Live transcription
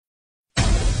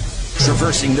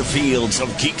Traversing the fields of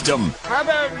geekdom. How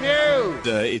about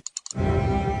news?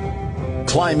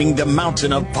 Climbing the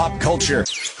mountain of pop culture.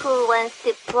 Who wants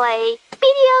to play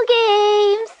video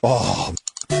games? Oh.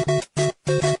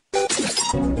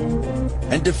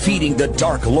 And defeating the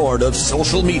dark lord of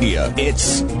social media.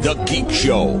 It's The Geek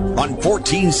Show on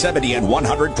 1470 and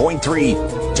 100.3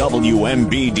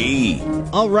 WMBD.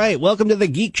 All right, welcome to The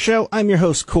Geek Show. I'm your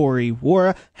host, Corey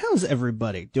Wara. How's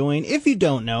everybody doing? If you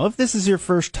don't know, if this is your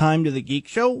first time to The Geek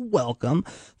Show, welcome.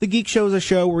 The Geek Show is a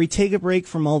show where we take a break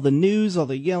from all the news, all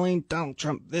the yelling, Donald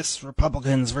Trump this,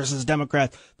 Republicans versus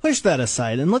Democrats. Push that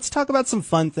aside, and let's talk about some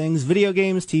fun things, video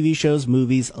games, TV shows,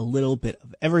 movies, a little bit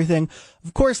of everything.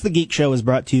 Of course, The Geek Show is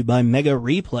brought to you by Mega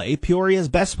Replay, Peoria's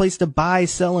best place to buy,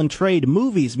 sell, and trade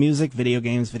movies, music, video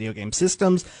game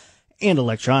systems, and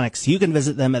electronics. You can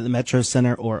visit them at the Metro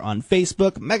Center or on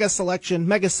Facebook. Mega selection,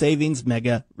 mega savings,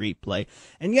 Mega Replay.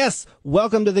 And yes,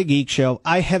 welcome to The Geek Show.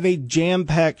 I have a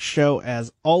jam-packed show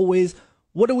as always.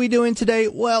 What are we doing today?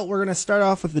 Well, we're going to start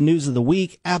off with the news of the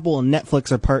week. Apple and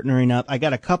Netflix are partnering up. I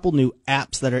got a couple new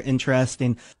apps that are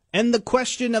interesting. And the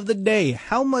question of the day,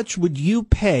 how much would you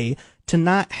pay to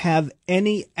not have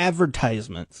any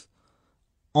advertisements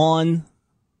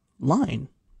online?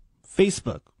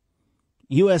 Facebook,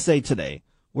 USA Today,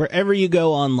 wherever you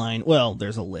go online. Well,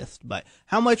 there's a list, but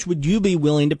how much would you be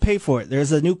willing to pay for it?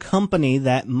 There's a new company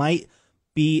that might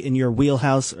be in your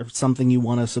wheelhouse or something you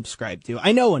want to subscribe to.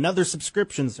 I know, another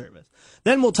subscription service.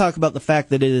 Then we'll talk about the fact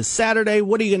that it is Saturday.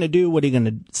 What are you going to do? What are you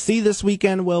going to see this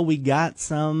weekend? Well, we got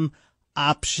some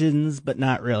options, but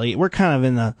not really. We're kind of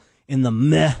in the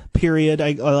meh period,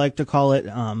 I like to call it.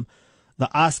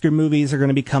 The Oscar movies are going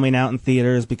to be coming out in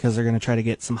theaters because they're going to try to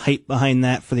get some hype behind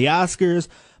that for the Oscars.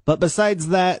 But besides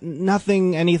that,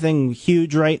 anything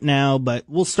huge right now, but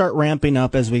we'll start ramping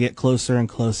up as we get closer and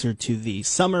closer to the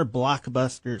summer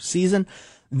blockbuster season.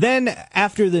 Then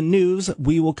after the news,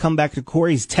 we will come back to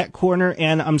Corey's Tech Corner,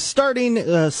 and I'm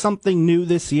starting something new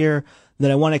this year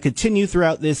that I want to continue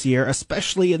throughout this year,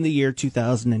 especially in the year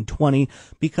 2020,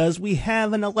 because we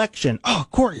have an election. Oh,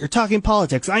 Corey, you're talking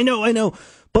politics. I know.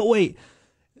 But wait.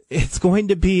 It's going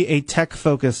to be a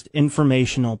tech-focused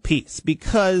informational piece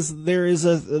because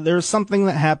there's something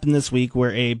that happened this week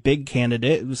where a big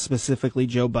candidate, specifically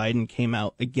Joe Biden, came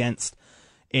out against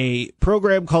a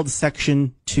program called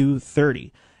Section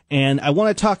 230. And I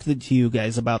want to talk to you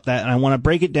guys about that, and I want to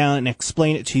break it down and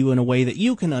explain it to you in a way that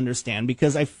you can understand,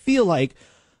 because I feel like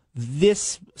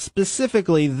this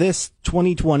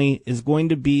 2020 is going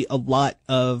to be a lot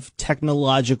of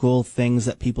technological things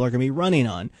that people are going to be running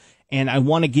on. And I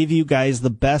want to give you guys the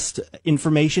best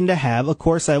information to have. Of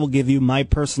course, I will give you my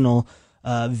personal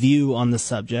view on the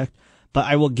subject, but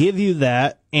I will give you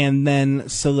that, and then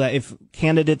so that if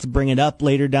candidates bring it up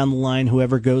later down the line,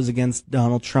 whoever goes against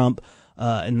Donald Trump,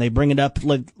 and they bring it up,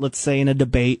 let's say in a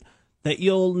debate, that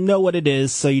you'll know what it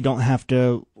is, so you don't have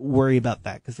to worry about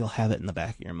that because you'll have it in the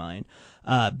back of your mind.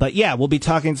 But yeah, we'll be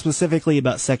talking specifically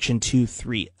about Section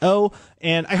 230,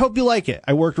 and I hope you like it.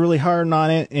 I worked really hard on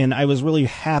it, and I was really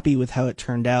happy with how it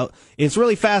turned out. It's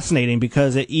really fascinating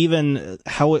because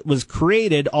how it was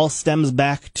created all stems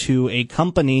back to a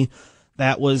company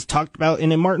that was talked about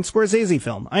in a Martin Scorsese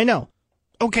film. I know.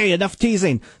 Okay, enough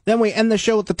teasing. Then we end the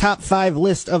show with the top 5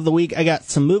 list of the week. I got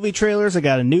some movie trailers, I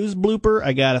got a news blooper,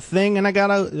 I got a thing, and I got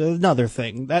another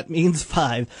thing. That means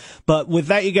 5. But with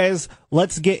that, you guys,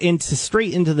 let's get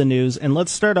straight into the news, and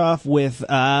let's start off with,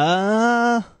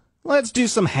 let's do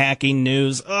some hacking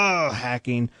news. Oh,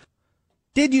 hacking.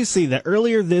 Did you see that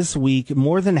earlier this week,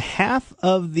 more than half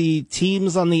of the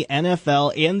teams on the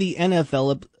NFL and the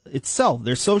NFL itself,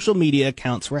 their social media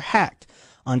accounts were hacked?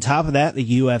 On top of that,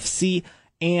 the UFC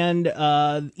and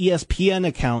ESPN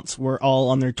accounts were all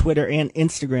on their Twitter and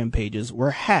Instagram pages were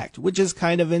hacked, which is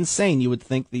kind of insane. You would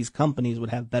think these companies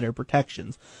would have better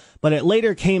protections. But it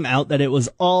later came out that it was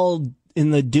all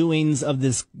in the doings of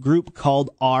this group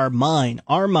called R-Mine.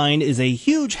 R-Mine is a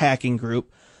huge hacking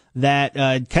group that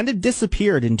kind of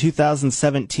disappeared in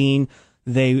 2017.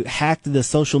 They hacked the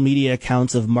social media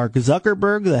accounts of Mark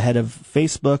Zuckerberg, the head of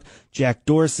Facebook, Jack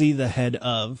Dorsey, the head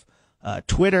of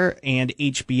Twitter, and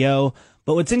HBO.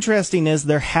 But what's interesting is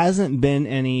there hasn't been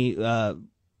any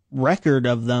record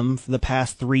of them for the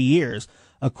past 3 years.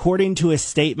 According to a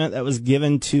statement that was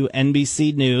given to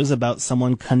NBC News about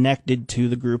someone connected to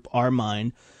the group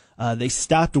R-Mine, they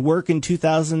stopped work in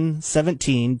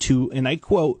 2017 to, and I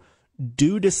quote,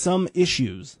 due to some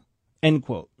issues, end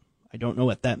quote. I don't know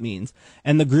what that means.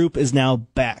 And the group is now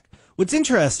back. What's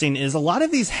interesting is a lot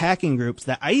of these hacking groups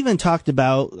that I even talked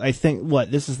about, I think,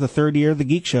 this is the 3rd year of the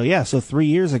Geek Show? Yeah, so 3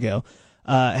 years ago.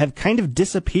 have kind of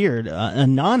disappeared.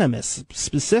 Anonymous,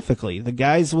 specifically. The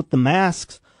guys with the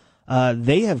masks,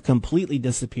 they have completely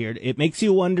disappeared. It makes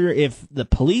you wonder if the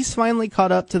police finally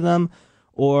caught up to them,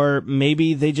 or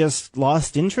maybe they just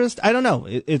lost interest. I don't know.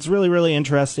 It's really, really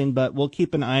interesting, but we'll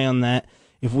keep an eye on that.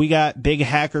 If we got big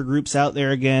hacker groups out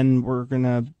there again,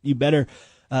 you better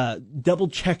double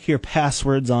check your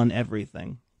passwords on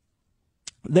everything.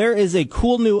 There is a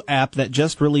cool new app that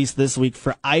just released this week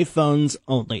for iPhones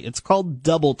only. It's called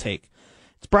Double Take.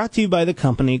 It's brought to you by the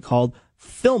company called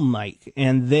Filmic,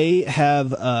 and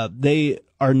they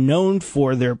are known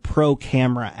for their pro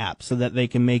camera app, so that they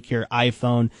can make your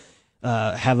iPhone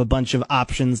have a bunch of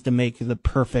options to make the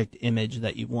perfect image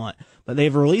that you want. But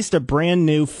they've released a brand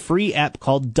new free app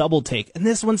called Double Take, and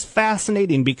this one's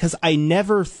fascinating because I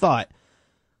never thought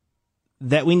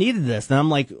that we needed this. And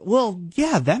I'm like, well,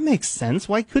 yeah, that makes sense.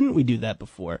 Why couldn't we do that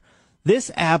before?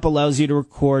 This app allows you to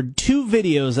record 2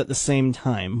 videos at the same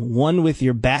time, one with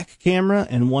your back camera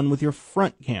and one with your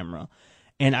front camera.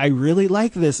 And I really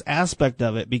like this aspect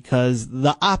of it because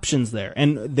the options there,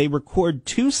 and they record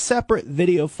 2 separate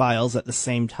video files at the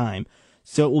same time.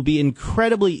 So it will be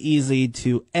incredibly easy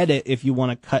to edit if you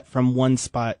want to cut from one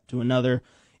spot to another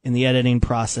in the editing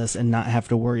process and not have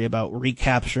to worry about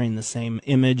recapturing the same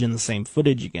image and the same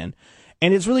footage again.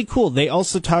 And it's really cool. They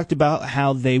also talked about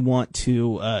how they want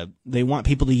people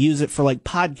to use it for like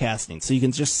podcasting. So you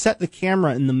can just set the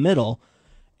camera in the middle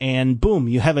and boom,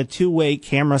 you have a 2-way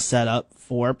camera setup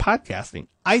for podcasting.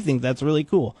 I think that's really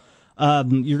cool.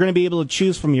 You're going to be able to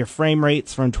choose from your frame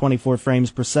rates from 24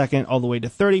 frames per second all the way to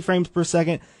 30 frames per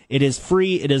second. It is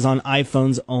free. It is on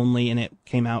iPhones only, and it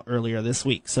came out earlier this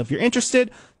week. So if you're interested,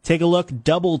 take a look.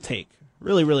 Double Take.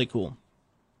 Really, really cool.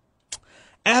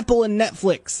 Apple and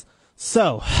Netflix.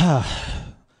 So,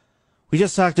 we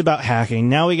just talked about hacking.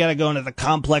 Now we got to go into the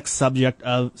complex subject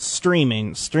of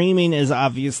streaming. Streaming is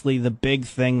obviously the big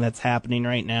thing that's happening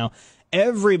right now.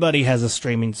 Everybody has a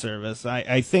streaming service.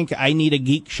 I think I need a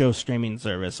Geek Show streaming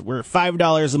service. We're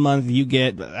 $5 a month. You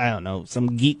get, I don't know,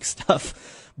 some geek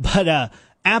stuff. But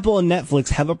Apple and Netflix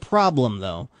have a problem,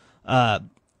 though.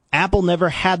 Apple never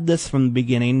had this from the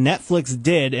beginning. Netflix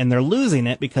did, and they're losing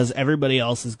it because everybody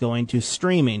else is going to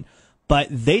streaming. But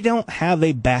they don't have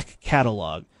a back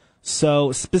catalog.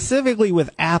 So specifically with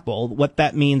Apple, what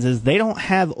that means is they don't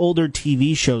have older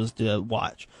TV shows to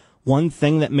watch. One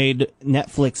thing that made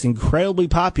Netflix incredibly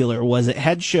popular was it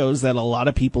had shows that a lot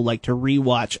of people like to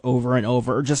rewatch over and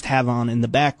over or just have on in the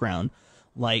background,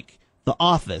 like The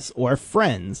Office or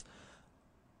Friends.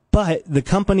 But the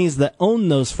companies that own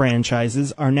those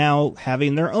franchises are now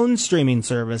having their own streaming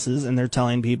services, and they're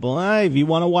telling people, if you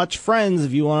want to watch Friends,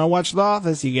 if you want to watch The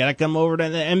Office, you got to come over to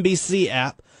the NBC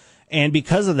app. And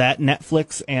because of that,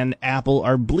 Netflix and Apple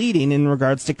are bleeding in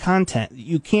regards to content.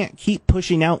 You can't keep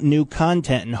pushing out new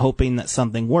content and hoping that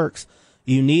something works.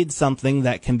 You need something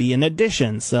that can be an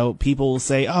addition. So people will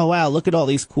say, oh, wow, look at all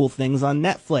these cool things on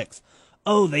Netflix.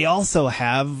 Oh, they also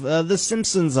have The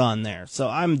Simpsons on there. So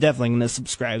I'm definitely going to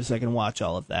subscribe so I can watch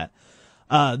all of that.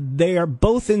 They are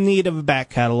both in need of a back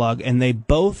catalog, and they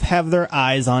both have their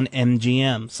eyes on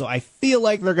MGM. So I feel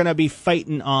like they're going to be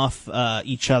fighting off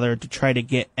each other to try to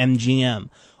get MGM.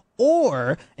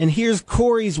 Or, and here's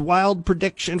Corey's wild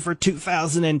prediction for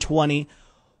 2020,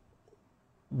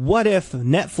 what if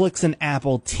Netflix and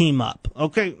Apple team up?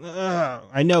 Okay,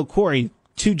 I know, Corey,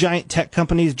 2 giant tech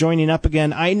companies joining up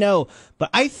again. I know, but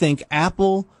I think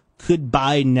Apple could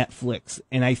buy Netflix,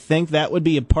 and I think that would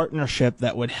be a partnership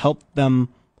that would help them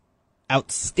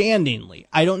outstandingly.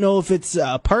 I don't know if it's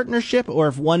a partnership or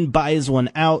if one buys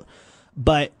one out,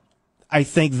 but I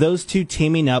think those 2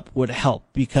 teaming up would help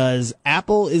because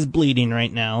Apple is bleeding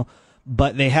right now,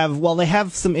 but they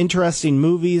have some interesting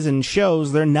movies and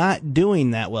shows. They're not doing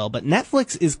that well, but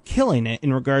Netflix is killing it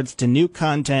in regards to new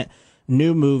content,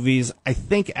 new movies. I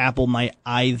think Apple might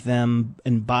eye them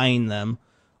and buying them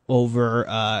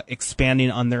over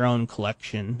expanding on their own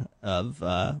collection of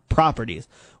properties.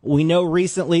 We know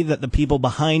recently that the people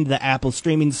behind the Apple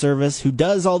streaming service, who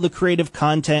does all the creative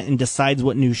content and decides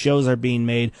what new shows are being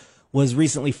made, was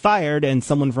recently fired, and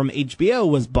someone from HBO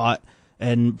was bought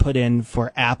and put in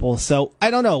for Apple. So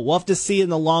I don't know. We'll have to see in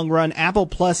the long run. Apple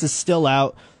Plus is still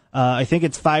out. I think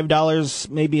it's $5,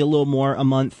 maybe a little more a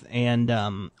month, and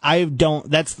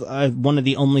that's one of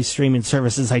the only streaming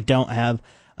services I don't have.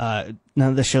 None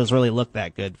of the shows really look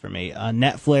that good for me.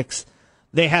 Netflix,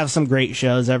 they have some great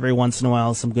shows every once in a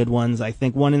while, some good ones. I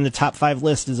think one in the top 5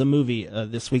 list is a movie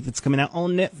this week that's coming out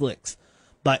on Netflix.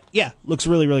 But yeah, looks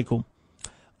really, really cool.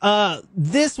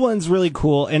 This one's really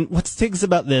cool, and what stinks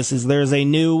about this is there's a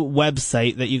new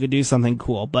website that you could do something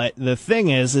cool, but the thing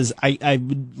is I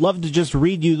would love to just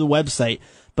read you the website,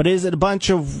 but is it a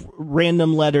bunch of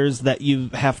random letters that you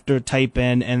have to type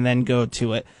in and then go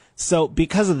to it? So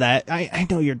because of that, I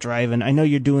know you're driving, I know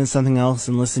you're doing something else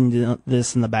and listening to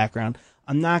this in the background.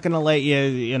 I'm not going to let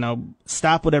you,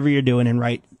 stop whatever you're doing and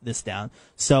write this down.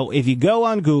 So if you go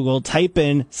on Google, type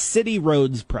in City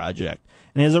Roads Project.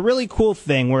 And it's a really cool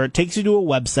thing where it takes you to a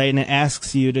website and it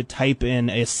asks you to type in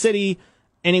a city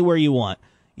anywhere you want.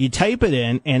 You type it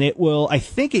in and it will, I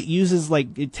think it uses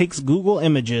it takes Google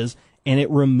Images and it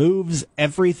removes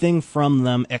everything from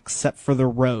them except for the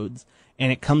roads.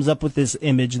 And it comes up with this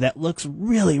image that looks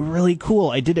really, really cool.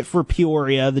 I did it for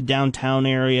Peoria, the downtown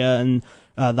area, and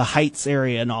the Heights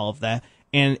area and all of that.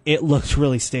 And it looked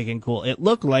really stinking cool. It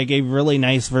looked like a really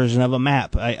nice version of a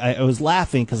map. I was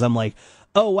laughing because I'm like,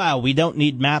 oh, wow, we don't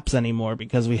need maps anymore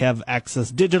because we have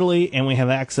access digitally and we have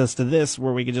access to this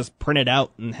where we can just print it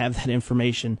out and have that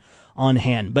information on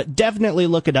hand. But definitely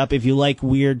look it up if you like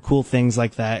weird, cool things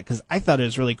like that because I thought it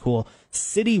was really cool.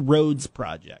 City Roads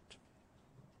Project.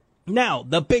 Now,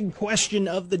 the big question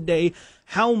of the day,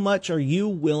 how much are you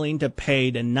willing to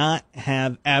pay to not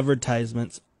have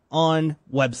advertisements on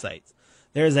websites?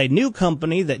 There's a new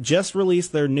company that just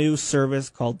released their new service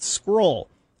called Scroll.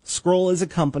 Scroll is a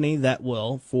company that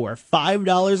will, for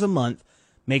 $5 a month,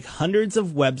 make hundreds of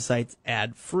websites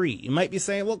ad-free. You might be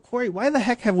saying, well, Corey, why the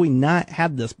heck have we not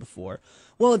had this before?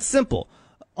 Well, it's simple.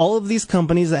 All of these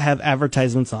companies that have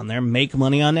advertisements on there make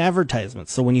money on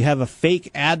advertisements. So when you have a fake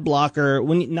ad blocker,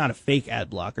 when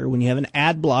you have an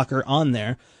ad blocker on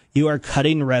there, you are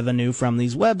cutting revenue from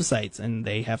these websites, and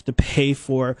they have to pay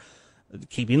for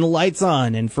keeping the lights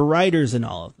on and for writers and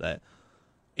all of that.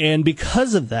 And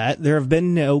because of that, there have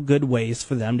been no good ways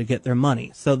for them to get their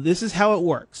money. So this is how it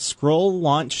works. Scroll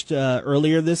launched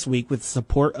earlier this week with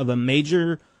support of a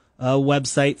major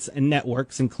websites and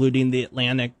networks, including The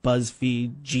Atlantic,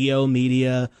 BuzzFeed, Geo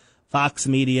Media, Fox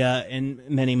Media, and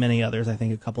many, many others. I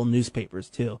think a couple newspapers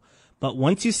too. But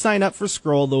once you sign up for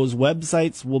Scroll, those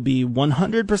websites will be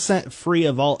 100% free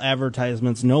of all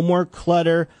advertisements. No more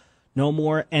clutter. No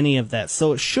more any of that.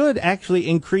 So it should actually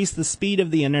increase the speed of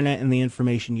the internet and the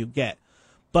information you get.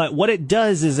 But what it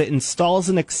does is it installs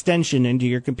an extension into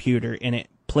your computer and it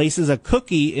places a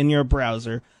cookie in your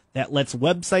browser that lets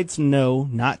websites know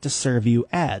not to serve you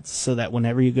ads, so that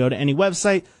whenever you go to any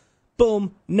website,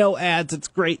 boom, no ads. It's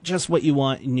great, just what you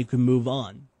want, and you can move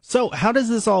on. So how does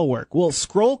this all work? Well,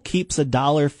 Scroll keeps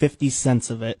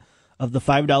 $1.50 of it, of the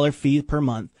 $5 fee per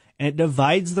month, and it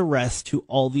divides the rest to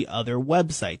all the other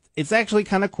websites. It's actually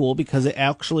kind of cool because it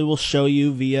actually will show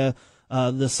you via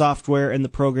the software and the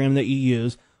program that you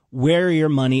use where your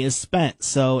money is spent.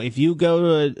 So if you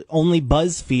go to only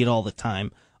BuzzFeed all the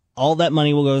time, all that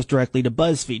money will go directly to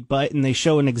BuzzFeed. But, and they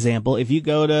show an example, if you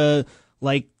go to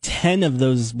like 10 of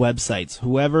those websites,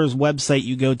 whoever's website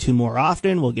you go to more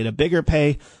often will get a bigger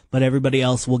pay, but everybody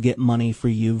else will get money for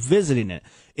you visiting it.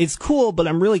 It's cool, but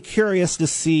I'm really curious to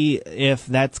see if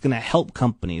that's going to help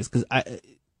companies, because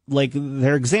like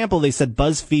their example, they said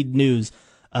BuzzFeed News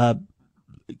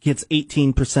gets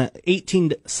 18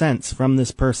 cents from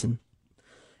this person.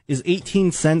 Is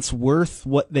 18 cents worth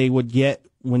what they would get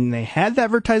when they had the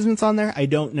advertisements on there? I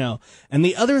don't know. And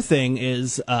the other thing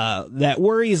is that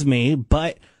worries me,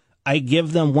 but I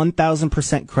give them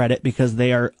 1,000% credit because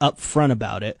they are upfront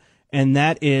about it. And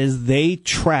that is they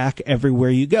track everywhere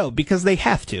you go because they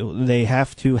have to. They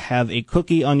have to have a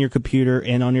cookie on your computer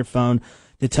and on your phone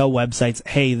to tell websites,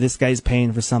 hey, this guy's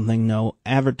paying for something, no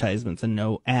advertisements and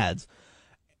no ads.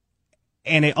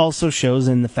 And it also shows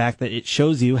in the fact that it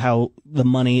shows you how the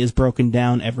money is broken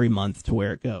down every month to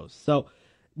where it goes. So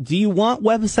do you want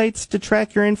websites to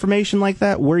track your information like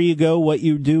that? Where you go, what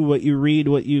you do, what you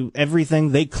read,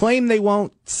 everything. They claim they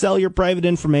won't sell your private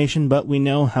information, but we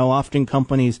know how often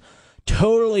companies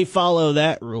totally follow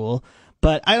that rule.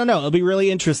 But I don't know. It'll be really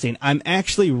interesting. I'm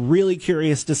actually really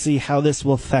curious to see how this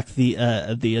will affect the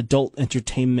adult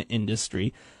entertainment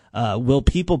industry. Will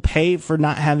people pay for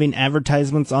not having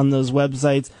advertisements on those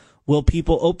websites? Will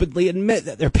people openly admit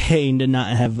that they're paying to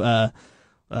not have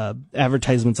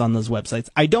advertisements on those websites?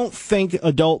 I don't think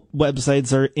adult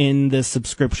websites are in this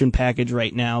subscription package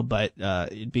right now, but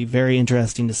it'd be very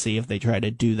interesting to see if they try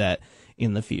to do that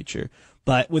in the future.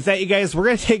 But with that, you guys, we're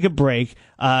going to take a break.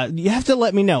 You have to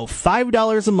let me know.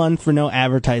 $5 a month for no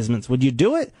advertisements. Would you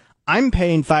do it? I'm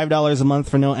paying $5 a month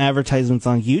for no advertisements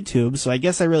on YouTube, so I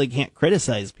guess I really can't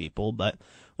criticize people, but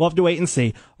we'll have to wait and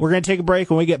see. We're going to take a break.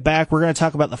 When we get back, we're going to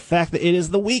talk about the fact that it is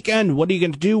the weekend. What are you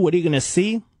going to do? What are you going to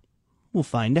see? We'll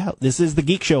find out. This is The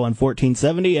Geek Show on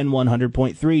 1470 and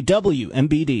 100.3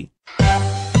 WMBD.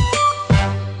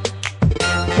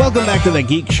 Welcome back to The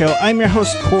Geek Show. I'm your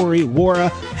host, Corey Wara.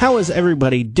 How is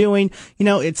everybody doing? You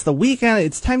know, it's the weekend.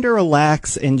 It's time to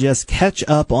relax and just catch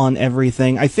up on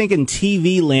everything. I think in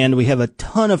TV land, we have a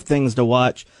ton of things to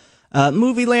watch.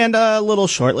 Movie land, a little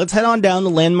short. Let's head on down to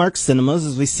Landmark Cinemas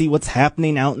as we see what's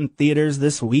happening out in theaters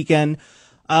this weekend.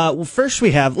 Well, first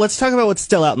let's talk about what's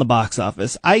still out in the box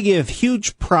office. I give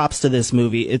huge props to this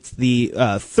movie. It's the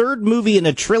third movie in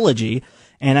a trilogy,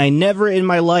 and I never in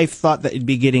my life thought that it'd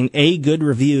be getting A, good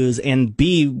reviews, and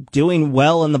B, doing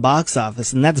well in the box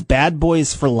office, and that's Bad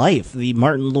Boys for Life, the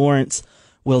Martin Lawrence,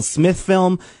 Will Smith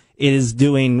film. It is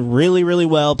doing really, really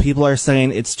well. People are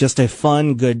saying it's just a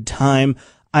fun, good time.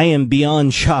 I am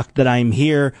beyond shocked that I'm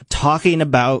here talking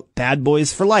about Bad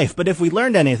Boys for Life. But if we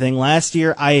learned anything, last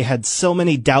year I had so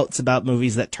many doubts about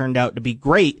movies that turned out to be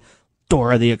great.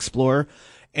 Dora the Explorer.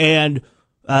 And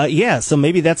so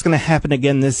maybe that's going to happen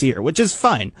again this year, which is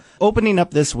fine. Opening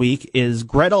up this week is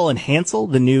Gretel and Hansel,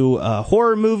 the new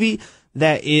horror movie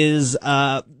that is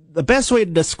the best way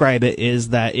to describe it is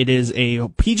that it is a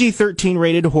PG-13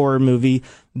 rated horror movie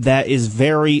that is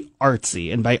very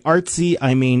artsy. And by artsy,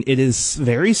 I mean it is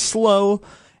very slow,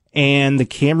 and the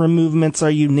camera movements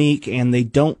are unique, and they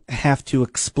don't have to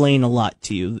explain a lot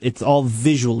to you. It's all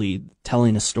visually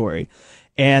telling a story.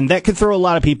 And that could throw a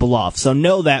lot of people off. So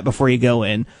know that before you go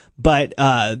in. But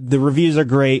the reviews are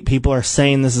great. People are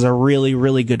saying this is a really,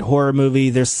 really good horror movie.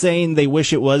 They're saying they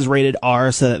wish it was rated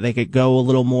R so that they could go a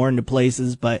little more into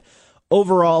places. But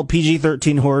overall,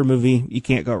 PG-13 horror movie, you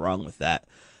can't go wrong with that.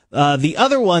 The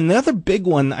other big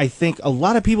one I think a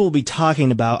lot of people will be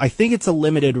talking about, I think it's a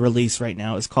limited release right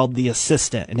now, is called The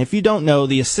Assistant. And if you don't know,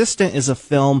 The Assistant is a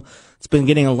film that's been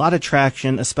getting a lot of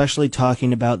traction, especially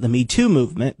talking about the Me Too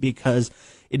movement, because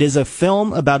it is a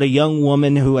film about a young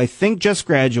woman who I think just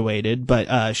graduated,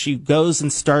 but she goes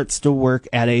and starts to work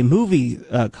at a movie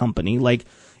company, like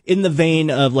in the vein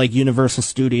of like Universal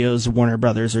Studios, Warner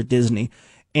Brothers, or Disney.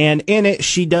 And in it,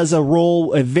 she does a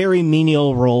very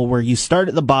menial role where you start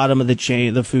at the bottom of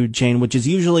the food chain, which is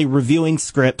usually reviewing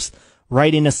scripts,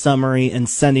 writing a summary, and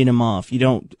sending them off. You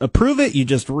don't approve it, you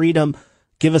just read them,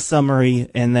 give a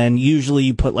summary, and then usually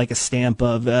you put like a stamp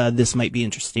of this might be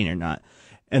interesting or not.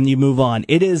 And you move on.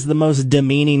 It is the most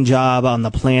demeaning job on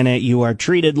the planet. You are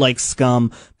treated like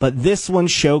scum, but this one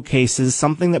showcases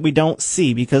something that we don't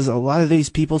see because a lot of these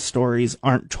people's stories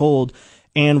aren't told.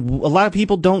 And a lot of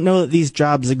people don't know that these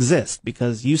jobs exist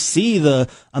because you see the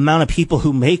amount of people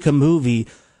who make a movie.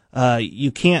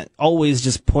 You can't always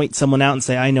just point someone out and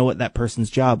say, I know what that person's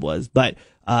job was. But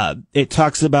it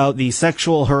talks about the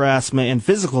sexual harassment and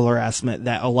physical harassment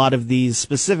that a lot of these,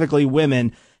 specifically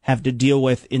women, have to deal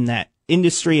with in that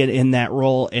industry and in that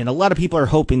role. And a lot of people are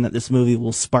hoping that this movie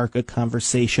will spark a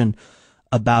conversation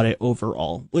about it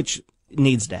overall, which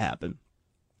needs to happen.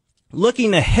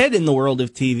 Looking ahead in the world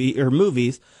of TV or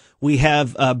movies, we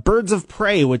have Birds of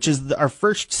Prey, which is our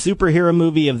first superhero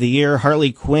movie of the year.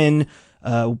 Harley Quinn,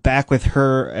 back with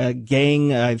her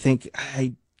gang. I think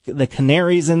the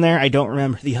Canaries in there. I don't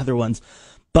remember the other ones.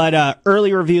 But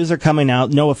early reviews are coming out.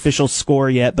 No official score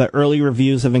yet, but early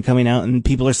reviews have been coming out, and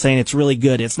people are saying it's really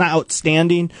good. It's not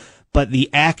outstanding, but the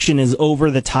action is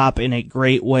over the top in a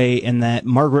great way, and that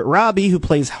Margaret Robbie, who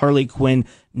plays Harley Quinn,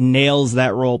 nails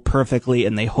that role perfectly,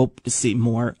 and they hope to see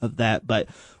more of that. But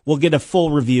we'll get a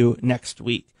full review next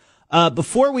week.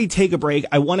 Before we take a break,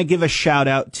 I want to give a shout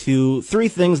out to 3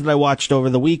 things that I watched over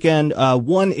the weekend.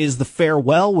 One is The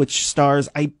Farewell, which stars,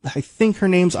 I think her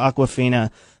name's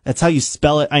Awkwafina. That's how you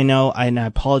spell it, I know, and I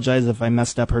apologize if I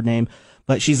messed up her name,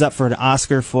 but she's up for an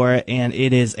Oscar for it, and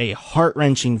it is a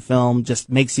heart-wrenching film. Just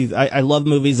makes you, I love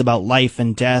movies about life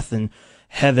and death and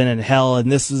heaven and hell,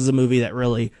 and this is a movie that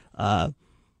really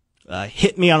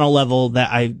hit me on a level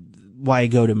that why I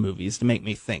go to movies, to make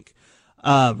me think.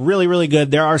 Really, really good.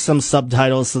 There are some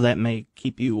subtitles, so that may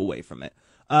keep you away from it.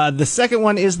 The second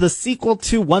one is the sequel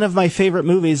to one of my favorite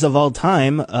movies of all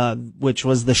time, which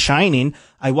was The Shining.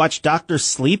 I watched Dr.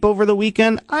 Sleep over the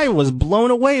weekend. I was blown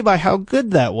away by how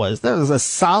good that was. That was a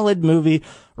solid movie,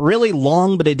 really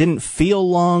long, but it didn't feel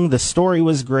long. The story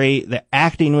was great. The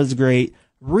acting was great.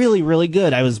 Really, really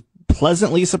good. I was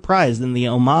pleasantly surprised in the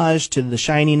homage to The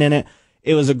Shining in it.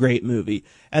 It was a great movie.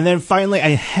 And then finally, I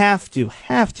have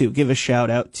to give a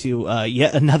shout out to,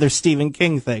 yet another Stephen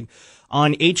King thing.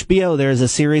 On HBO, there is a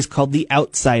series called The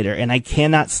Outsider, and I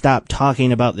cannot stop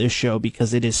talking about this show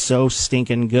because it is so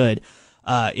stinking good.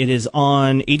 It is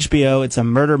on HBO. It's a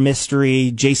murder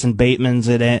mystery. Jason Bateman's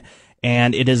in it,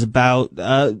 and it is about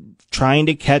trying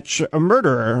to catch a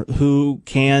murderer who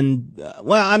can,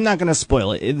 well, I'm not going to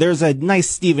spoil it. There's a nice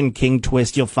Stephen King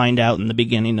twist you'll find out in the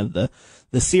beginning of the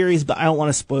series, but I don't want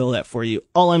to spoil that for you.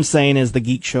 All I'm saying is the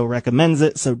Geek Show recommends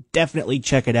it, so definitely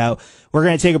check it out. We're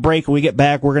going to take a break. When we get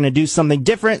back, we're going to do something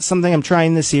different, something I'm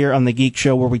trying this year on the Geek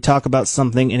Show, where we talk about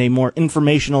something in a more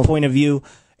informational point of view,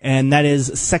 and that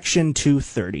is Section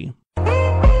 230.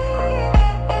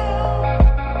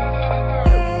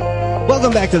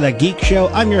 Welcome back to The Geek Show.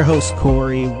 I'm your host,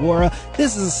 Corey Wara.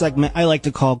 This is a segment I like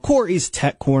to call Corey's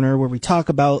Tech Corner, where we talk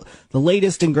about the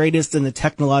latest and greatest in the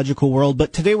technological world.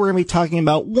 But today we're going to be talking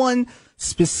about one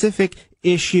specific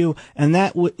issue, and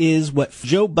that is what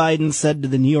Joe Biden said to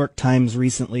the New York Times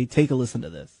recently. Take a listen to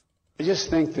this. I just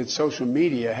think that social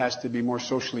media has to be more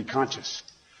socially conscious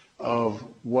of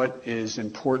what is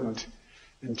important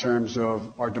in terms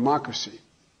of our democracy.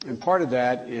 And part of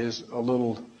that is a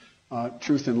little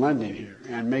truth in lending here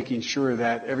and making sure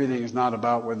that everything is not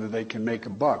about whether they can make a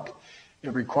buck.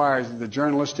 It requires the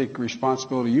journalistic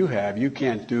responsibility you have. You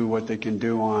can't do what they can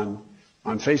do on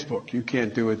Facebook. You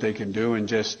can't do what they can do and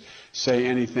just say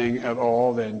anything at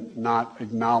all and not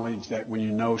acknowledge that when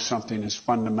you know something is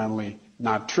fundamentally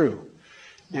not true.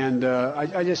 And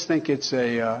I just think it's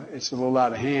a little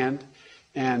out of hand.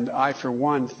 And I, for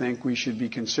one, think we should be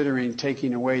considering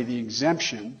taking away the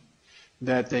exemption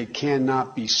that they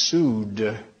cannot be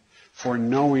sued for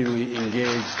knowingly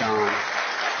engaged on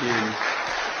in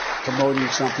promoting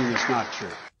something that's not true.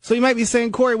 So you might be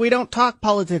saying, Corey, we don't talk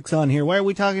politics on here. Why are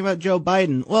we talking about Joe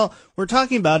Biden? Well, we're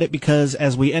talking about it because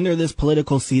as we enter this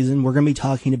political season, we're going to be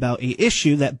talking about an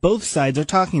issue that both sides are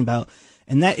talking about,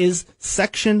 and that is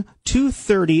Section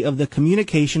 230 of the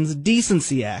Communications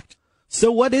Decency Act.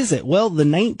 So what is it? Well, the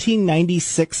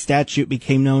 1996 statute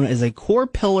became known as a core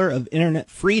pillar of internet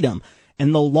freedom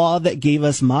and the law that gave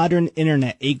us modern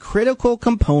internet, a critical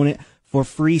component for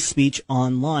free speech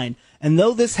online. And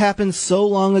though this happened so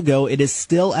long ago, it is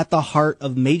still at the heart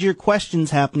of major questions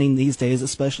happening these days,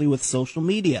 especially with social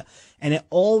media. And it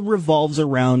all revolves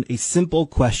around a simple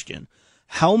question.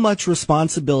 How much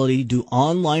responsibility do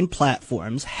online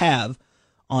platforms have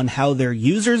on how their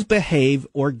users behave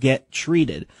or get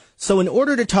treated? So in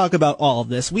order to talk about all of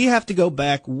this, we have to go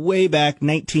back way back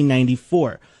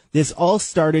 1994. This all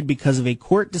started because of a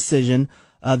court decision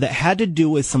that had to do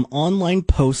with some online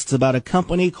posts about a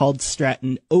company called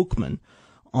Stratton Oakman.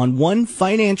 On one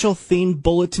financial-themed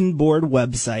bulletin board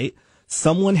website,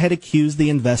 someone had accused the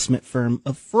investment firm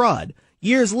of fraud.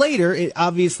 Years later, it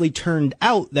obviously turned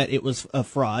out that it was a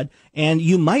fraud, and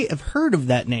you might have heard of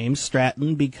that name,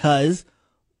 Stratton, because,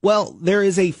 well, there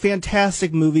is a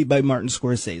fantastic movie by Martin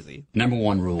Scorsese. Number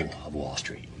one rule of Wall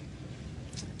Street.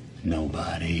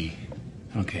 Nobody,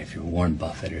 I don't care if you're Warren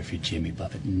Buffett or if you're Jimmy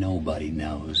Buffett, nobody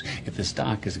knows if the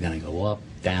stock is going to go up,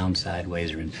 down,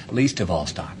 sideways, or in, least of all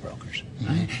stockbrokers.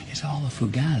 Right? It's all a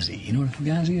fugazi. You know what a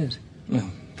fugazi is? No,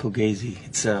 fugazi.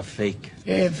 It's fake.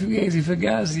 Yeah,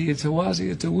 fugazi. It's a wazi,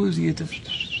 it's a woozy, it's a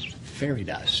fairy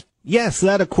dust. Yes,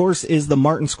 that, of course, is the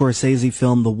Martin Scorsese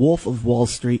film, The Wolf of Wall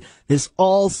Street. This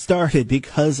all started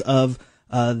because of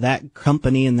that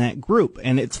company and that group.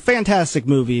 And it's a fantastic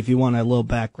movie. If you want a little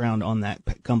background on that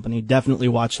company, definitely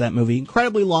watch that movie.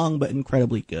 Incredibly long, but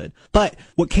incredibly good. But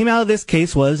what came out of this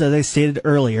case was, as I stated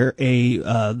earlier,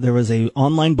 there was a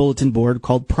online bulletin board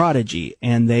called Prodigy,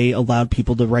 and they allowed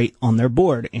people to write on their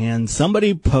board. And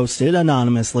somebody posted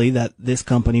anonymously that this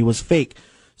company was fake.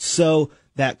 So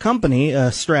that company,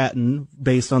 Stratton,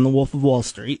 based on The Wolf of Wall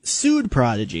Street, sued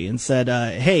Prodigy and said,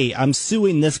 hey, I'm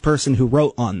suing this person who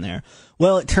wrote on there.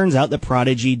 Well, it turns out that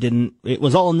Prodigy it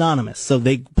was all anonymous, so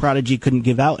Prodigy couldn't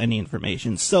give out any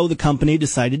information. So the company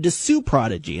decided to sue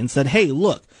Prodigy and said, hey,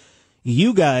 look,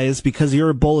 you guys, because you're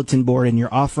a bulletin board and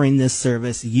you're offering this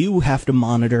service, you have to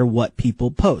monitor what people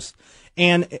post.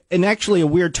 And actually a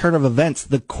weird turn of events,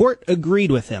 the court agreed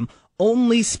with him,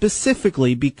 only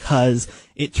specifically because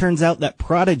it turns out that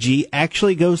Prodigy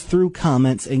actually goes through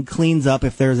comments and cleans up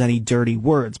if there's any dirty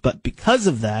words. But because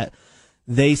of that,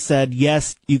 they said,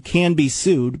 yes, you can be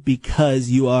sued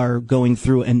because you are going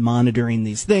through and monitoring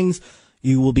these things.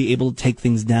 You will be able to take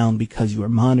things down because you are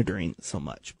monitoring so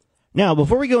much. Now,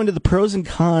 before we go into the pros and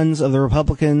cons of the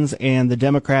Republicans and the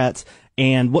Democrats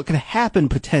and what could happen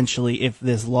potentially if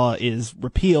this law is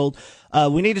repealed,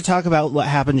 we need to talk about what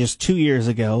happened just 2 years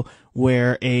ago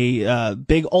where a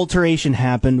big alteration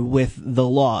happened with the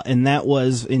law. And that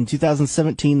was in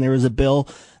 2017, there was a bill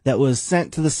that was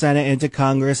sent to the Senate and to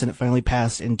Congress, and it finally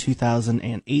passed in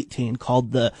 2018,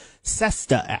 called the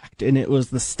SESTA Act. And it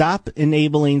was the Stop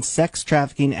Enabling Sex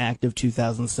Trafficking Act of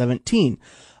 2017.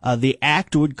 The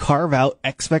act would carve out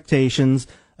expectations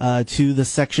to the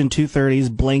Section 230's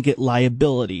blanket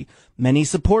liability. Many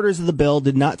supporters of the bill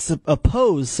did not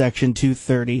oppose Section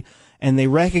 230, and they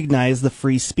recognized the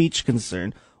free speech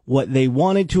concern. What they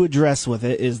wanted to address with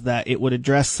it is that it would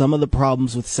address some of the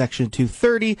problems with Section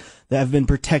 230 that have been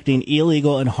protecting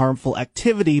illegal and harmful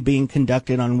activity being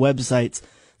conducted on websites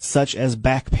such as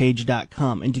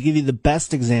Backpage.com. And to give you the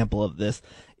best example of this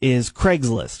is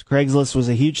Craigslist. Craigslist was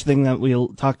a huge thing that we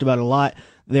talked about a lot.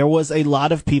 There was a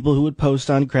lot of people who would post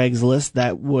on Craigslist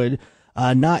that would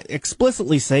not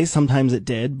explicitly say, sometimes it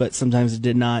did, but sometimes it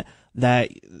did not, that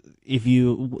if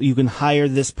you can hire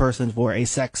this person for a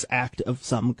sex act of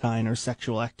some kind or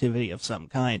sexual activity of some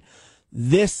kind.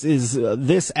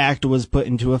 This act was put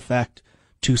into effect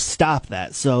to stop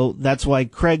that. So that's why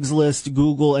Craigslist,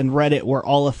 Google, and Reddit were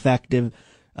all effective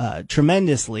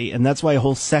tremendously, and that's why a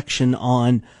whole section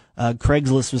on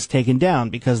Craigslist was taken down,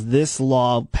 because this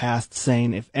law passed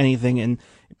saying if anything in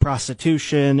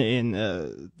prostitution,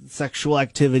 in sexual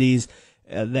activities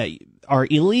that are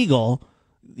illegal,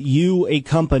 you, a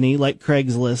company like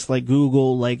Craigslist, like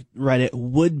Google, like Reddit,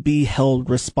 would be held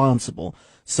responsible.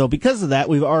 So because of that,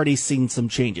 we've already seen some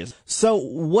changes. So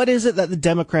what is it that the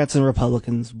Democrats and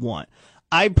Republicans want?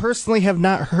 I personally have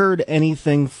not heard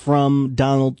anything from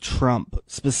Donald Trump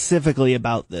specifically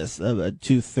about this,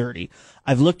 230.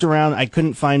 I've looked around. I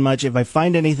couldn't find much. If I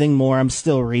find anything more, I'm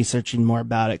still researching more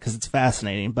about it because it's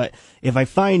fascinating. But if I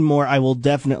find more, I will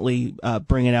definitely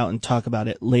bring it out and talk about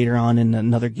it later on in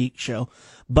another Geek Show.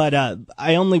 But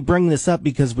I only bring this up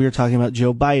because we were talking about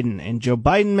Joe Biden, and Joe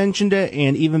Biden mentioned it,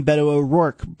 and even Beto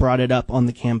O'Rourke brought it up on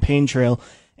the campaign trail.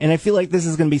 And I feel like this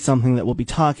is going to be something that we'll be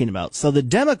talking about. So the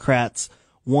Democrats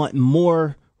want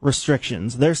more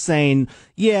restrictions. They're saying,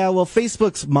 yeah, well,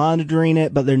 Facebook's monitoring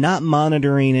it, but they're not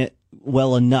monitoring it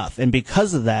well enough. And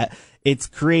because of that, it's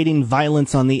creating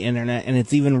violence on the internet, and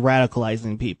it's even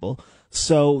radicalizing people.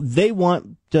 So they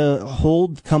want to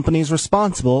hold companies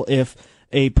responsible if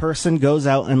a person goes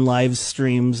out and live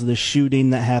streams the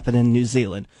shooting that happened in New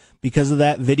Zealand. Because of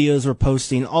that, videos were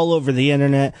posting all over the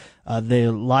internet. They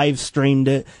live streamed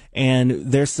it,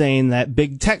 and they're saying that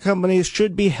big tech companies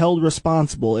should be held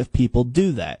responsible if people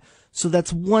do that. So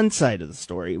that's one side of the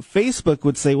story. Facebook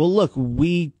would say, well, look,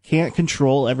 we can't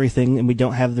control everything, and we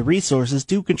don't have the resources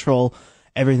to control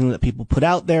everything that people put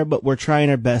out there, but we're trying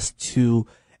our best to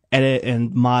edit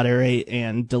and moderate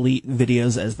and delete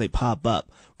videos as they pop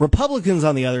up. Republicans,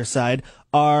 on the other side,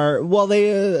 are, well,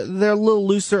 they're a little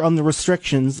looser on the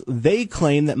restrictions. They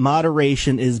claim that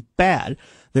moderation is bad.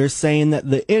 They're saying that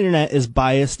the internet is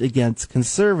biased against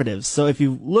conservatives. So if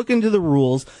you look into the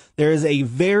rules, there is a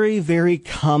very, very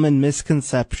common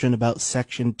misconception about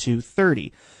Section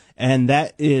 230. And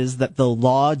that is that the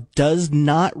law does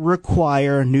not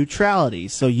require neutrality.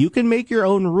 So you can make your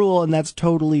own rule, and that's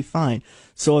totally fine.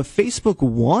 So if Facebook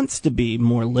wants to be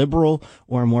more liberal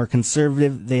or more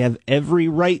conservative, they have every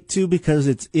right to, because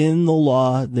it's in the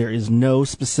law. There is no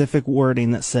specific wording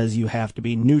that says you have to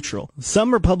be neutral.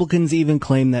 Some Republicans even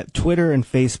claim that Twitter and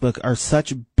Facebook are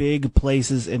such big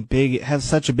places and have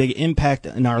such a big impact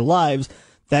in our lives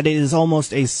that it is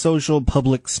almost a social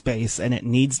public space, and it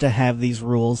needs to have these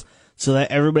rules so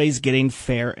that everybody's getting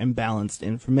fair and balanced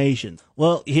information.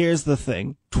 Well, here's the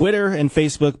thing. Twitter and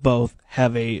Facebook both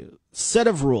have a set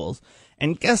of rules.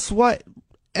 And guess what?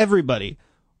 Everybody,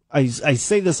 I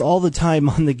say this all the time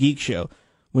on the Geek Show.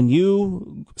 When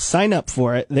you sign up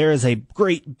for it, there is a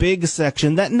great big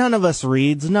section that none of us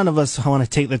reads. None of us want to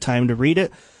take the time to read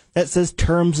it. That says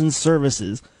terms and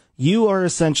services. You are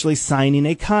essentially signing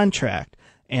a contract.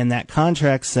 And that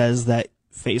contract says that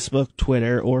Facebook,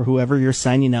 Twitter, or whoever you're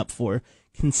signing up for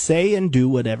can say and do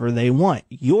whatever they want.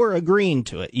 You're agreeing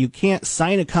to it. You can't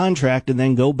sign a contract and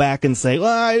then go back and say, well,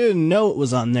 I didn't know it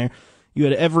was on there. You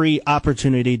had every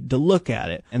opportunity to look at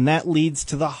it. And that leads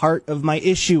to the heart of my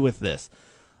issue with this.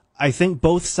 I think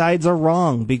both sides are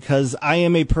wrong, because I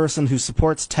am a person who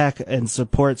supports tech and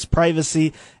supports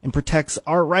privacy and protects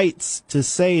our rights to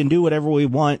say and do whatever we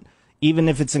want, even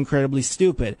if it's incredibly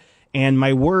stupid. And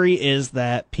my worry is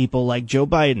that people like Joe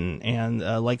Biden and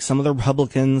like some of the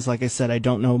Republicans, like I said, I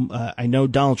don't know. I know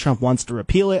Donald Trump wants to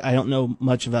repeal it. I don't know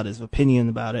much about his opinion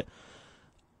about it.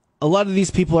 A lot of these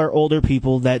people are older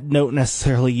people that don't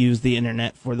necessarily use the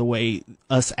internet for the way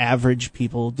us average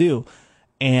people do.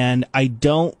 And I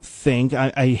don't think,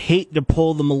 I hate to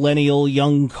pull the millennial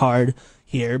young card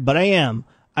here, but I am.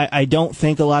 I don't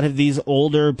think a lot of these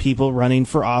older people running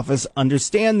for office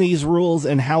understand these rules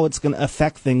and how it's going to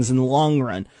affect things in the long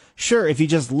run. Sure, if you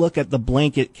just look at the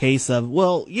blanket case of,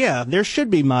 well, yeah, there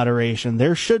should be moderation.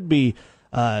 There should be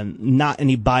not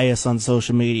any bias on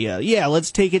social media. Yeah,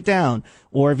 let's take it down.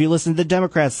 Or if you listen to the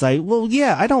Democrats' side, well,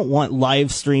 yeah, I don't want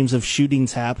live streams of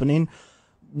shootings happening.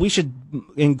 We should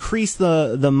increase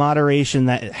the moderation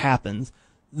that it happens.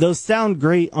 Those sound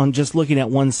great on just looking at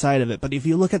one side of it, but if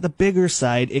you look at the bigger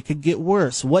side, it could get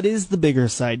worse. What is the bigger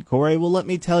side, Corey? Well, let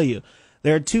me tell you.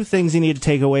 There are two things you need to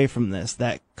take away from this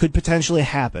that could potentially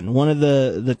happen. One of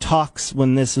the talks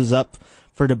when this was up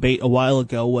for debate a while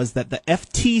ago was that the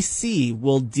FTC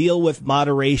will deal with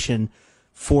moderation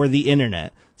for the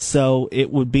internet. So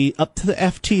it would be up to the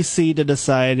FTC to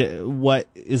decide what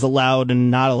is allowed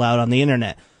and not allowed on the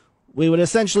internet. We would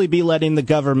essentially be letting the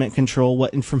government control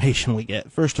what information we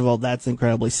get. First of all, that's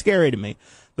incredibly scary to me.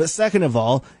 But second of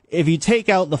all, if you take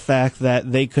out the fact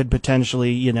that they could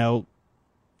potentially,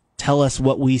 tell us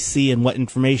what we see and what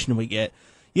information we get,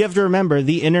 you have to remember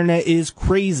the internet is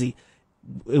crazy.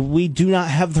 We do not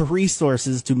have the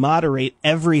resources to moderate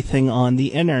everything on the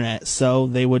internet, so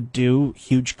they would do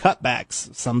huge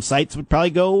cutbacks. Some sites would probably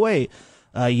go away.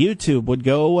 YouTube would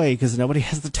go away because nobody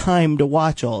has the time to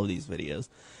watch all of these videos.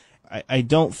 I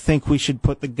don't think we should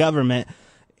put the government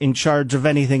in charge of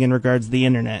anything in regards to the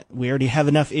internet. We already have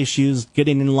enough issues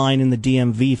getting in line in the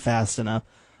DMV fast enough.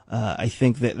 I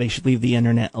think that they should leave the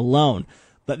internet alone.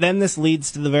 But then this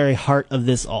leads to the very heart of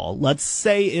this all. Let's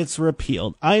say it's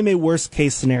repealed. I'm a worst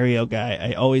case scenario guy.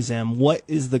 I always am. What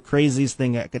is the craziest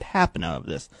thing that could happen out of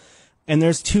this? And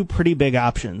there's two pretty big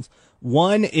options.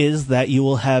 One is that you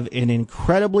will have an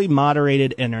incredibly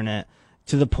moderated internet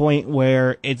to the point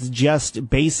where it's just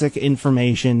basic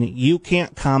information. You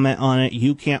can't comment on it.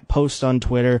 You can't post on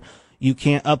Twitter. You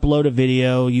can't upload a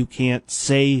video. You can't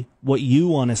say what you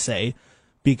want to say,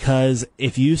 because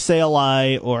if you say a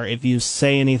lie or if you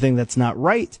say anything that's not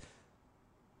right,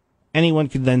 anyone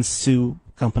could then sue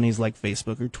companies like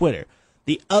Facebook or Twitter.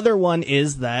 The other one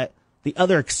is that, the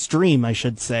other extreme, I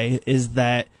should say, is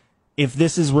that if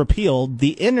this is repealed,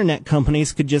 the internet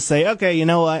companies could just say, okay, you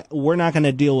know what, we're not going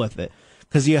to deal with it.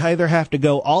 Because you either have to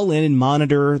go all in and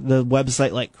monitor the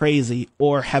website like crazy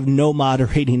or have no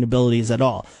moderating abilities at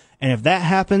all. And if that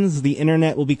happens, the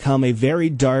internet will become a very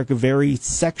dark, very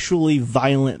sexually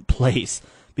violent place,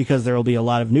 because there will be a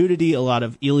lot of nudity, a lot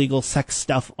of illegal sex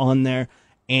stuff on there,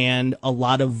 and a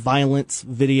lot of violence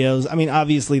videos. I mean,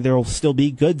 obviously there will still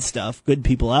be good stuff, good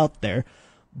people out there,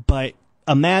 but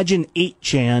imagine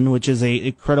 8chan, which is a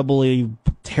incredibly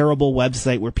terrible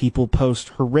website where people post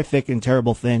horrific and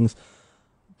terrible things.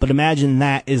 But imagine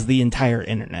that is the entire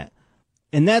internet.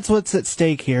 And that's what's at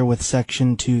stake here with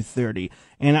Section 230.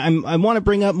 And I want to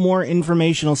bring up more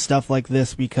informational stuff like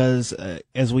this because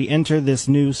as we enter this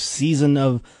new season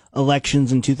of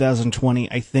elections in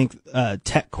 2020, I think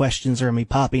tech questions are going to be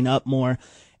popping up more.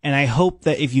 And I hope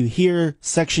that if you hear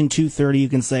Section 230, you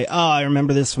can say, oh, I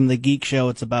remember this from the Geek Show.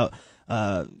 It's about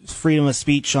freedom of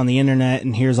speech on the internet,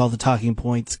 and here's all the talking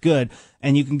points. Good.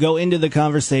 And you can go into the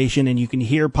conversation and you can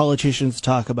hear politicians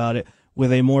talk about it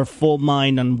with a more full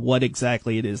mind on what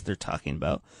exactly it is they're talking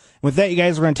about. With that, you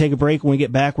guys, we're going to take a break. When we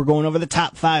get back, we're going over the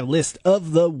top 5 list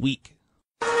of the week.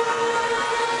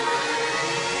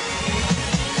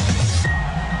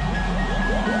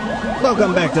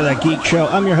 Welcome back to The Geek Show.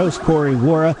 I'm your host, Corey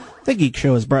Wara. The Geek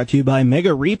Show is brought to you by Mega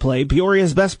Replay,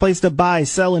 Peoria's best place to buy,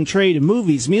 sell, and trade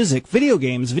movies, music, video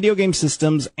games, video game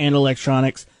systems, and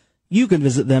electronics. You can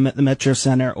visit them at the Metro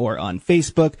Center or on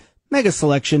Facebook. Mega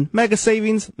selection, mega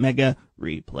savings, Mega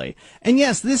Replay. And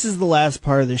yes, this is the last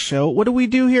part of the show. What do we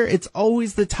do here? It's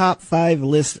always the top 5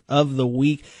 list of the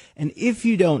week. And if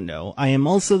you don't know, I am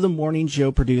also the morning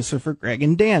show producer for Greg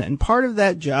and Dan. And part of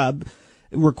that job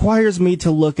requires me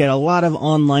to look at a lot of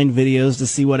online videos to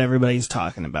see what everybody's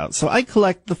talking about. So I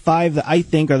collect the 5 that I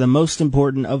think are the most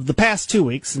important of the past 2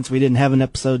 weeks, since we didn't have an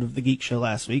episode of The Geek Show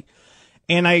last week.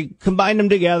 And I combined them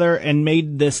together and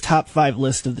made this top 5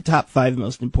 list of the top 5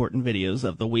 most important videos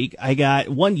of the week. I got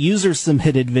 1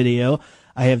 user-submitted video.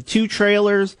 I have 2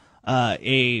 trailers,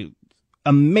 a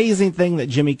amazing thing that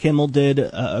Jimmy Kimmel did,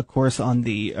 of course, on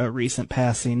the recent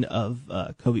passing of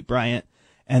Kobe Bryant.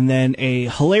 And then a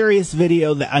hilarious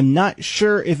video that I'm not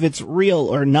sure if it's real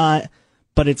or not,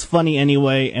 but it's funny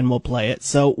anyway, and we'll play it.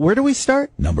 So where do we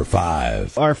start? Number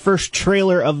 5. Our first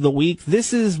trailer of the week.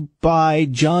 This is by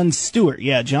Jon Stewart.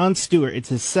 Yeah, Jon Stewart. It's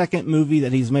his second movie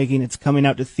that he's making. It's coming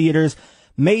out to theaters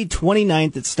May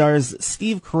 29th. It stars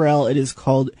Steve Carell. It is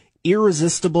called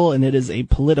Irresistible, and it is a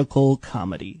political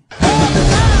comedy.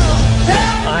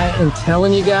 I am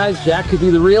telling you guys, Jack could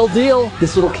be the real deal.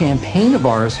 This little campaign of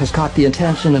ours has caught the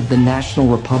attention of the National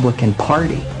Republican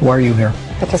Party. Why are you here?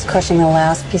 Because crushing the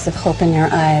last piece of hope in your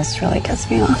eyes really gets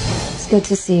me off. It's good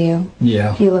to see you.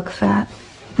 Yeah. You look fat.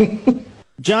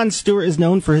 Jon Stewart is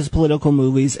known for his political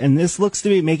movies, and this looks to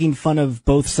be making fun of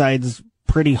both sides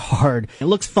pretty hard. It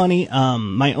looks funny.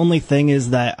 My only thing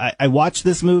is that I watched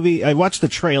this movie, I watched the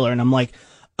trailer, and I'm like,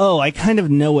 oh, I kind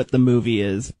of know what the movie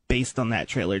is based on that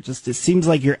trailer. Just, it seems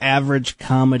like your average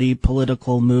comedy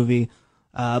political movie.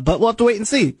 But we'll have to wait and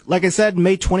see. Like I said,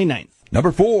 May 29th.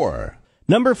 Number 4.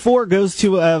 Number 4 goes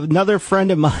to another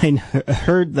friend of mine.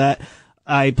 Heard that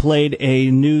I played a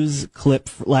news clip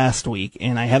last week,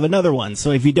 and I have another one.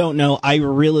 So if you don't know, I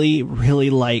really, really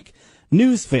like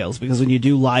news fails, because when you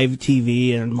do live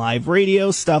TV and live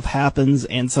radio, stuff happens,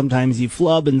 and sometimes you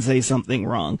flub and say something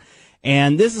wrong.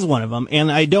 And this is one of them. And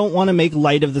I don't want to make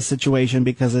light of the situation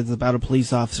because it's about a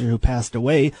police officer who passed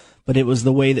away, but it was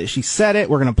the way that she said it.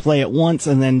 We're going to play it once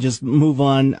and then just move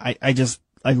on.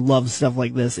 I love stuff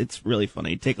like this. It's really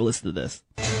funny. Take a listen to this.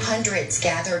 Hundreds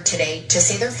gathered today to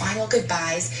say their final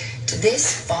goodbyes to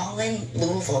this fallen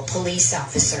Louisville police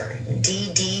officer,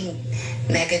 D.D.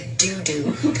 Megadoodoo.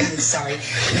 I'm sorry.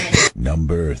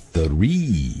 Number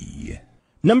 3.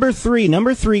 Number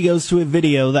three goes to a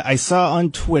video that I saw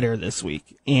on Twitter this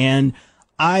week, and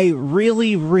I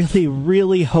really, really,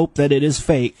 really hope that it is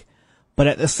fake. But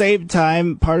at the same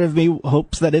time, part of me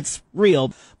hopes that it's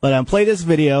real. But I'll play this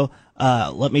video.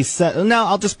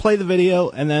 I'll just play the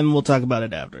video, and then we'll talk about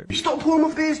it after. Stop pouring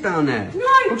my beers down there. No.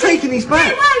 I'm taking these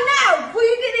back. No, before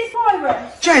you get this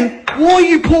virus. Jen, why are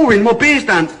you pouring my beers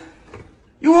down?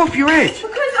 You're off your head. Because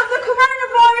of the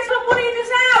coronavirus, not wanting in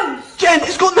this house. Jen,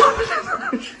 it's got no...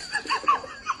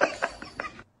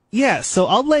 Yeah, so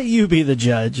I'll let you be the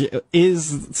judge.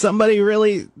 Is somebody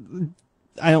really,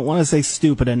 I don't want to say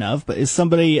stupid enough, but is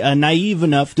somebody naive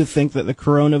enough to think that the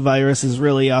coronavirus is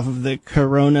really off of the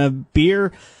Corona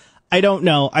beer? I don't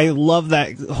know. I love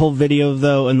that whole video,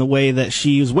 though, and the way that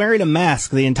she was wearing a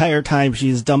mask the entire time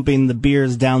she's dumping the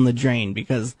beers down the drain,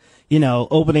 because, you know,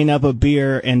 opening up a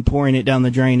beer and pouring it down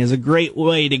the drain is a great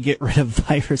way to get rid of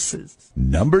viruses.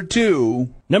 Number 2.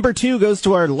 Number 2 goes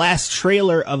to our last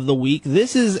trailer of the week.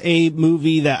 This is a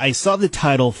movie that I saw the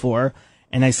title for,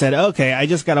 and I said, okay, I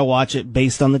just gotta watch it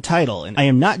based on the title. And I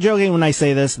am not joking when I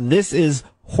say this. This is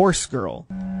Horse Girl.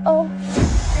 Oh.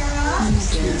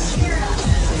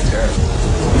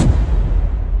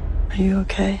 Are you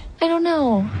okay? I don't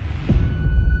know.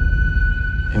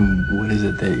 And what is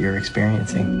it that you're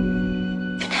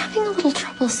experiencing? Been having a little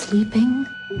trouble sleeping.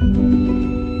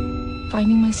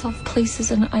 Finding myself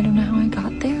places, and I don't know how I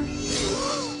got there.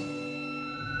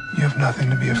 You have nothing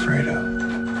to be afraid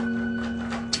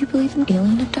of. Do you believe in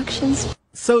alien abductions?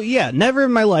 So yeah, never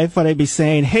in my life would I be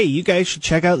saying, hey, you guys should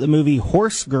check out the movie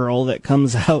Horse Girl that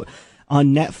comes out on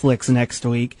Netflix next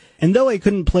week. And though I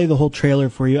couldn't play the whole trailer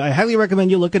for you, I highly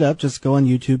recommend you look it up. Just go on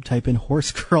YouTube, type in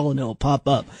Horse Girl, and it'll pop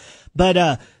up.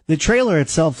 But the trailer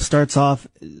itself starts off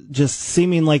just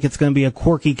seeming like it's going to be a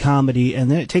quirky comedy, and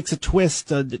then it takes a twist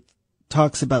that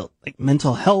talks about like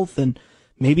mental health and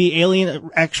maybe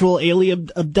actual alien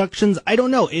abductions. I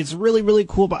don't know. It's really, really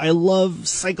cool, but I love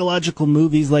psychological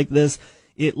movies like this.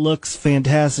 It looks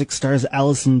fantastic. Stars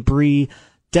Alison Brie.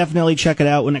 Definitely check it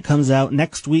out when it comes out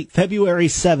next week, February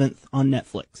 7th on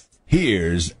Netflix.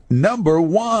 Here's number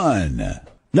 1.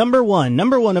 Number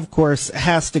one, of course,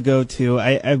 has to go to,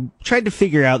 I tried to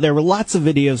figure out, there were lots of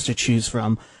videos to choose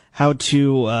from, how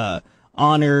to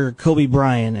honor Kobe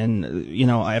Bryant, and, you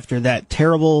know, after that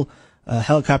terrible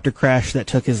helicopter crash that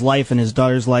took his life and his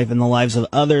daughter's life and the lives of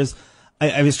others.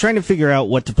 I was trying to figure out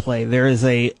what to play. There is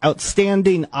a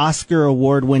outstanding Oscar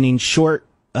award-winning short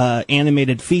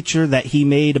animated feature that he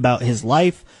made about his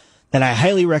life that I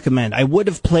highly recommend. I would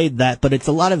have played that, but it's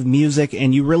a lot of music,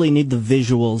 and you really need the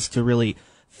visuals to really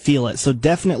feel it. So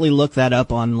definitely look that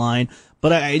up online.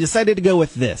 But I decided to go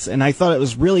with this, and I thought it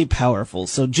was really powerful.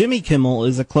 So Jimmy Kimmel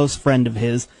is a close friend of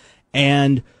his,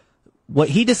 and what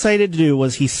he decided to do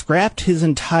was he scrapped his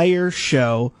entire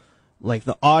show, like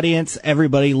the audience,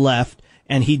 everybody left,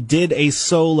 and he did a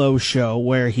solo show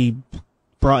where he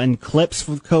brought in clips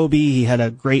with Kobe. He had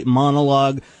a great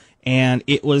monologue, and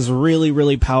it was really,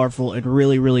 really powerful and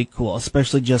really, really cool,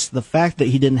 especially just the fact that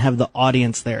he didn't have the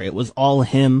audience there. It was all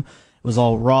him. It was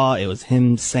all raw. It was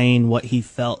him saying what he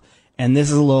felt. And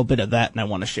this is a little bit of that, and I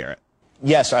want to share it.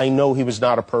 Yes, I know he was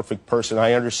not a perfect person.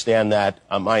 I understand that.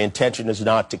 My intention is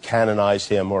not to canonize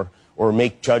him or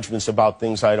make judgments about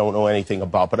things I don't know anything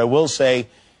about. But I will say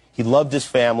he loved his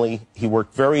family. He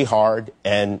worked very hard,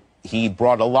 and he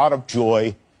brought a lot of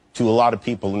joy to a lot of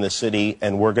people in the city,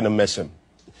 and we're going to miss him.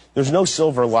 There's no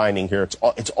silver lining here.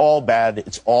 It's all bad.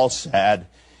 It's all sad.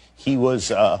 He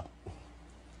was a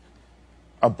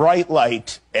bright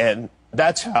light, and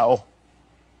that's how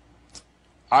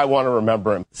I want to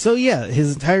remember him. So yeah,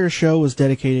 his entire show was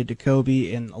dedicated to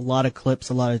Kobe, and a lot of clips,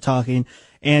 a lot of talking,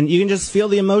 and you can just feel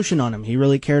the emotion on him. He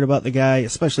really cared about the guy,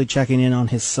 especially checking in on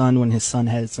his son when his son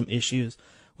had some issues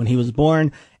when he was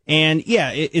born. And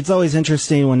yeah, it's always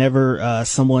interesting whenever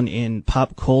someone in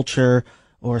pop culture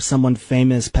or someone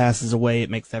famous passes away.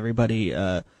 It makes everybody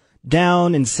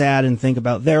down and sad and think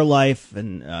about their life.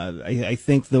 And I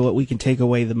think that what we can take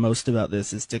away the most about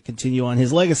this is to continue on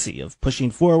his legacy of pushing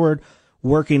forward,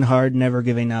 working hard, never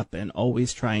giving up, and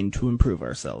always trying to improve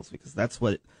ourselves, because that's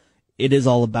what it is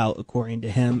all about, according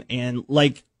to him. And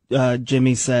like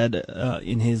Jimmy said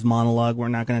in his monologue, we're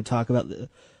not going to talk about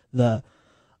the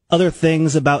other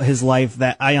things about his life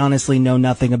that I honestly know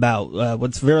nothing about.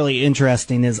 What's really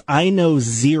interesting is I know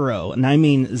zero, and I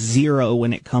mean zero,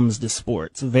 when it comes to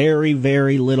sports. Very,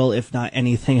 very little, if not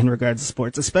anything, in regards to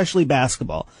sports, especially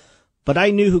basketball. But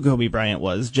I knew who Kobe Bryant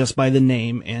was just by the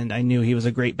name, and I knew he was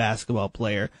a great basketball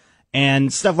player.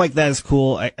 And stuff like that is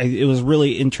cool. It was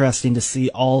really interesting to see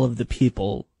all of the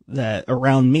people that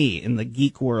around me in the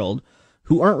geek world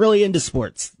who aren't really into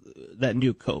sports that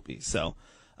knew Kobe. So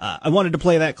I wanted to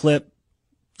play that clip.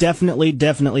 Definitely,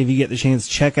 if you get the chance,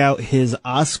 check out his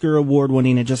Oscar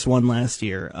award-winning, it just won last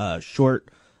year, short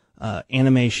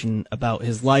animation about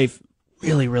his life.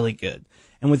 Really, really good.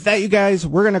 And with that, you guys,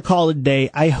 we're going to call it a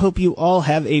day. I hope you all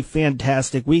have a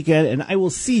fantastic weekend, and I will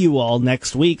see you all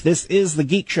next week. This is The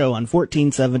Geek Show on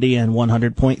 1470 and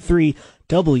 100.3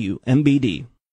 WMBD.